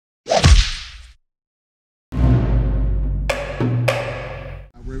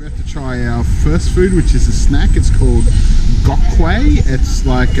try our first food, which is a snack. It's called gokwae. It's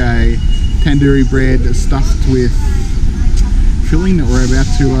like a tandoori bread stuffed with filling that we're about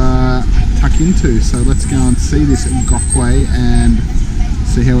to tuck into. So let's go and see this gokwae and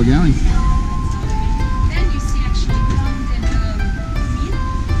see how we're going.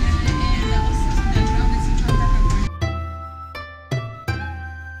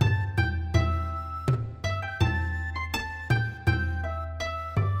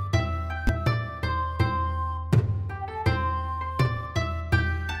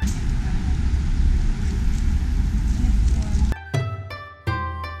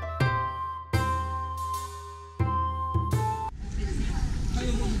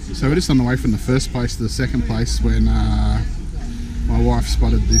 So we're just on the way from the first place to the second place when my wife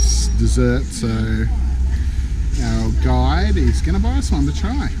spotted this dessert, so our guide is going to buy us one to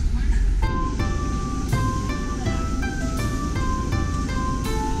try.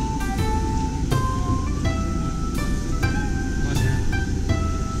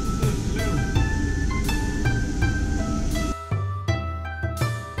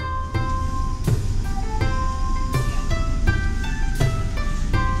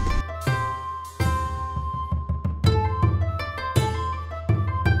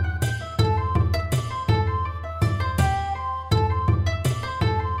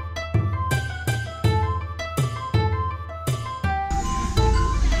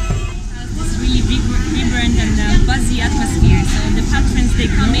 And buzzy atmosphere, so the patrons, they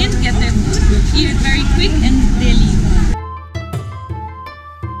come in, get their food, eat it very quick, and they leave.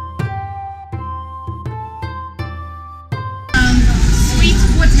 Sweet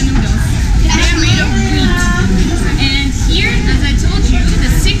water noodles. They're made of wheat, and here, as I told you,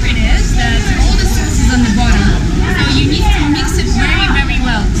 the secret is that all the sauce is on the bottom, so you need to mix it very, very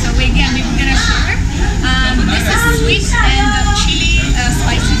well. So again, we're gonna share. This is sweet and chili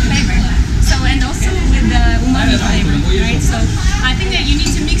spicy flavor. And also with the umami flavor, right? So I think that you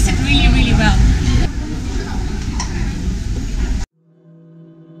need to mix it really, really well.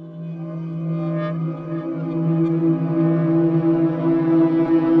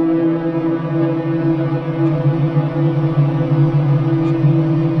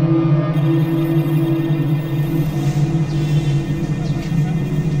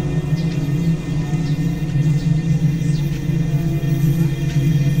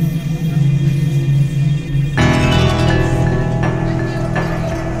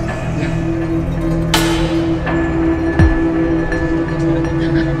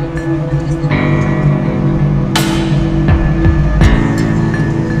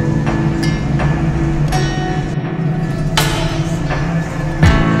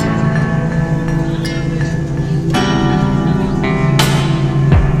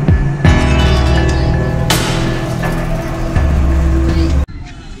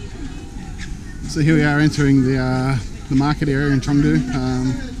 So here we are entering the market area in Chengdu.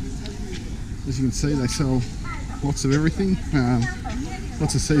 As you can see, they sell lots of everything,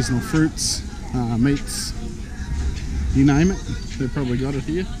 lots of seasonal fruits, meats, you name it, they've probably got it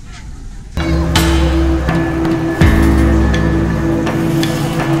here.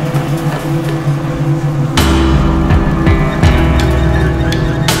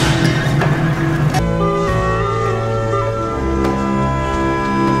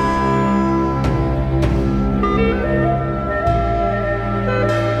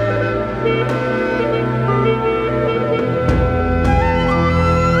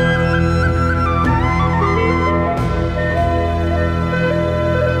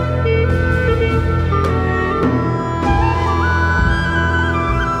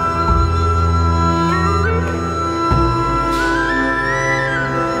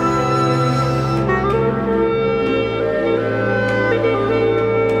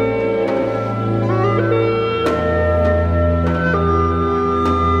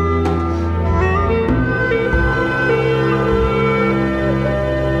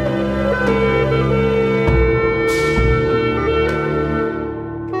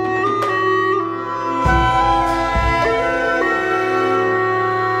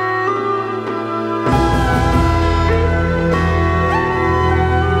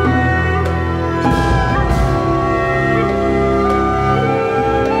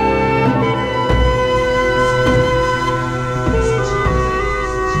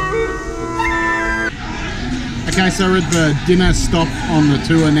 Okay, so we're at the dinner stop on the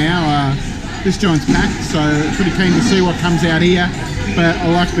tour now. This joint's packed, so pretty keen to see what comes out here. But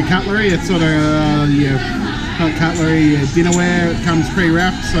I like the cutlery. It's sort of not cutlery, dinnerware. It comes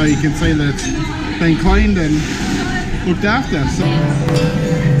pre-wrapped, so you can see that it's been cleaned and looked after. So